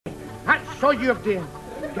all you're doing.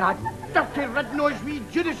 God, dirty red-nosed wee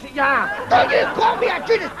Judas that you are. Don't you call me a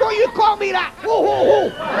Judas! Don't you call me that! Whoa, whoa, whoa!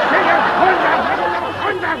 Get your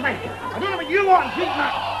hands off me! I don't know what you want, Pete,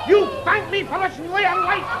 but you thank me for this way of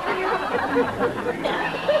life!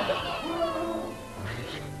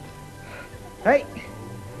 Right,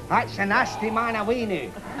 that's a nasty man away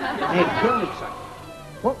now. Now, tell me, son,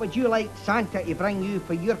 what would you like Santa to bring you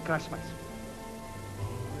for your Christmas?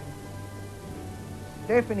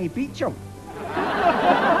 Stephanie Beecham.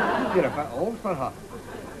 You're a bit old for her.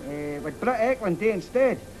 Would Britt Eklund do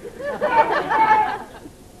instead?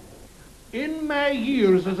 In my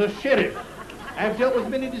years as a sheriff, I've dealt with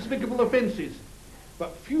many despicable offences,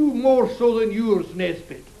 but few more so than yours,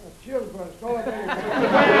 Nesbit. Cheers, boys.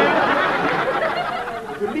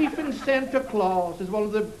 Belief in Santa Claus is one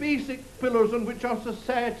of the basic pillars on which our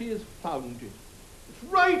society is founded. It's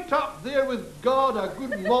right up there with God, a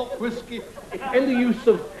good malt whiskey, and the use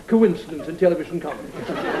of coincidence in television comedy.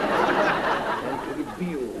 And to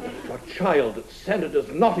reveal to a child that Santa does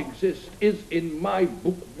not exist is, in my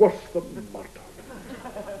book, worse than murder.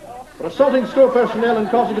 For assaulting store personnel and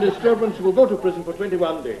causing a disturbance, you will go to prison for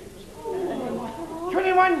 21 days.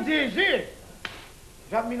 21 days, eh?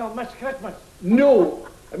 Does that mean I'll miss Christmas? No,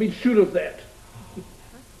 I mean sure of that.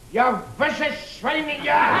 You vicious swine that you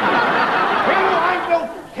are! Well, I will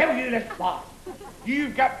tell you this, boss.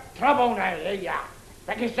 You've got trouble now, there you are.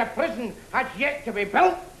 Because the prison has yet to be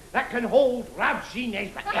built that can hold Rab C.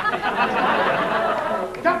 Nesbit.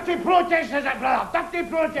 Dirty protest, is it, brother? Dirty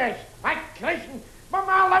protest. My Christian, but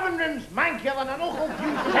my living room's mankier than an awful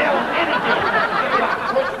few cells anything.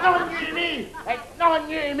 So it's nothing new to me. It's nothing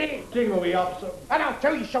new to me. Take him away, officer. And I'll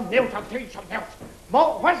tell you something else,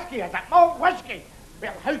 Malt whiskey, is it? Malt whiskey.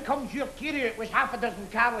 Well, how comes your carryout was half a dozen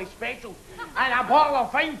Carly specials and a bottle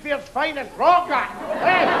of Fine Fair's finest rock that?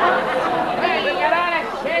 Hey, you're on a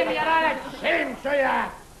shame, so you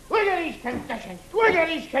are. Look at these conditions.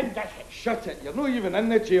 Shut it, you're not even in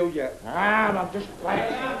the jail yet. I'm just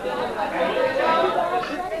playing.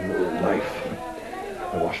 Life.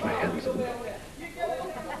 I wash my hands of it.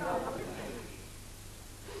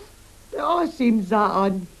 It all seems that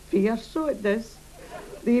unfair, so it does.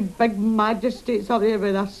 The big magistrates up there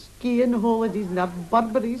with their skiing holidays and their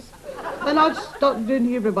Burberrys. And I'm stuck down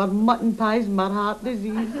here with my mutton pies and my heart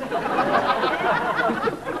disease.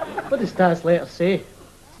 What does Dad's letter say?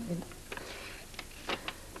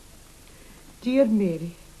 Dear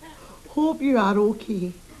Mary, hope you are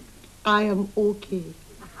okay. I am okay.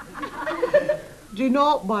 Do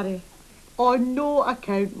not worry. On no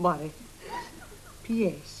account worry.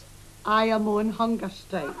 P.S. I am on hunger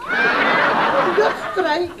strike. Hunger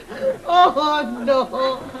strike? Oh, no.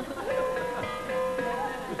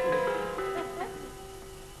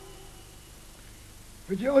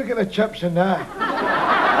 Would you look at the chips in that?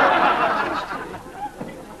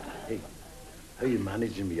 Hey, how are you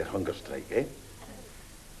managing with your hunger strike, eh?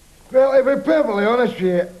 Well, to be perfectly honest with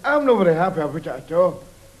you, I'm not very happy about it at all.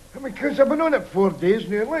 I mean, because I've been on it 4 days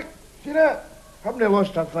now. Look, see that? I haven't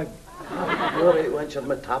lost a thing. All right, once your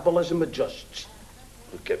metabolism adjusts.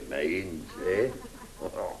 Look at mine, eh?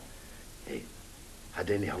 Oh. Hey, had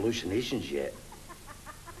any hallucinations yet?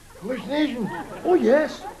 Hallucinations? Oh,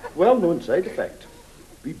 yes. Well-known side effect.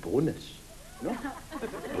 Wee bonus. No?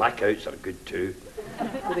 Blackouts are good too.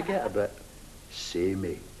 But they get a bit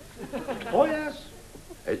samey. Oh, yes.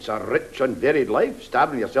 It's a rich and varied life,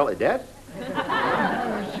 starving yourself to death.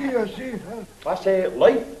 I see. I say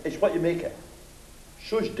life is what you make it.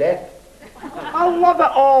 So's death. I love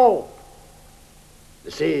it all.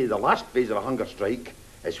 They say the last phase of a hunger strike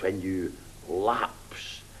is when you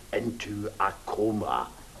lapse into a coma.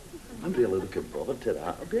 I'm really looking forward to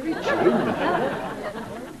that. A very change.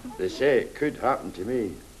 They say it could happen to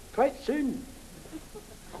me quite soon.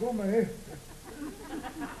 Coma, eh?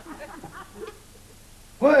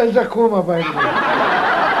 What is a coma, by the way?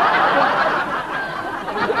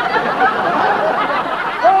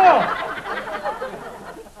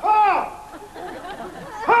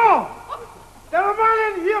 There's a man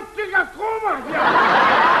in here took a coma here.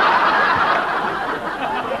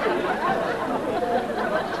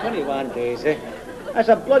 21 days, eh? That's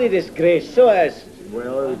a bloody disgrace, so it is.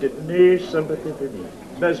 Well, he did no sympathy for me.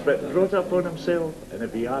 Nesbit brought up on himself, and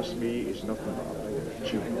if he asks me, he's nothing but a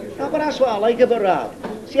tube. No, but that's what I like about Rab.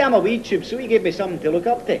 See, I'm a wee tube, so he gave me something to look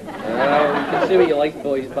up to. Well, you can say what you like,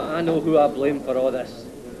 boys, but I know who I blame for all this.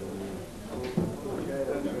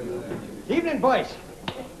 Evening, boys.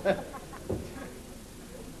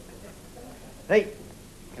 Right,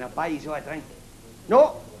 can I buy you a drink?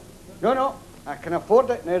 No. I can afford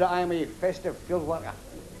it now that I am a festive field worker.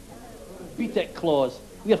 Beat it, Claus.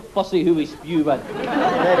 We're fussy who we spew with.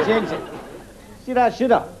 James, See that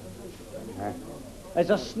shooter? Is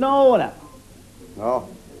there snow on it? No.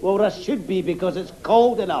 Well, there should be because it's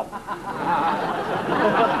cold enough.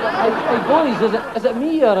 Hey, boys, is it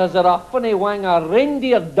me or is there a funny wang of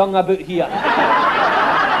reindeer dung about here?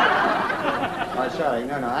 Oh, sorry,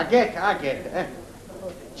 no, I get it.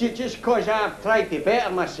 Just because I've tried to better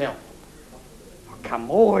myself. Oh, come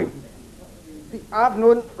on. I've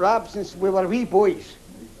known Rab since we were wee boys.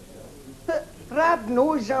 Rab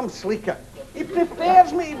knows I'm sleeker. He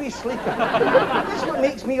prefers me to be sleeker. That's what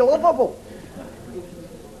makes me lovable.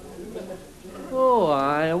 Oh,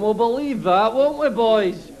 aye, and we'll believe that, won't we,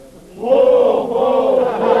 boys?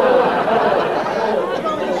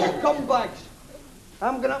 Scumbags!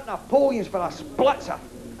 I'm going up to Napoleon's for a splitzer.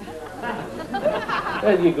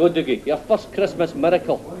 There you go, Dougie, your first Christmas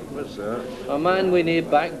miracle. What's that? A man with no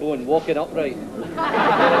backbone walking upright.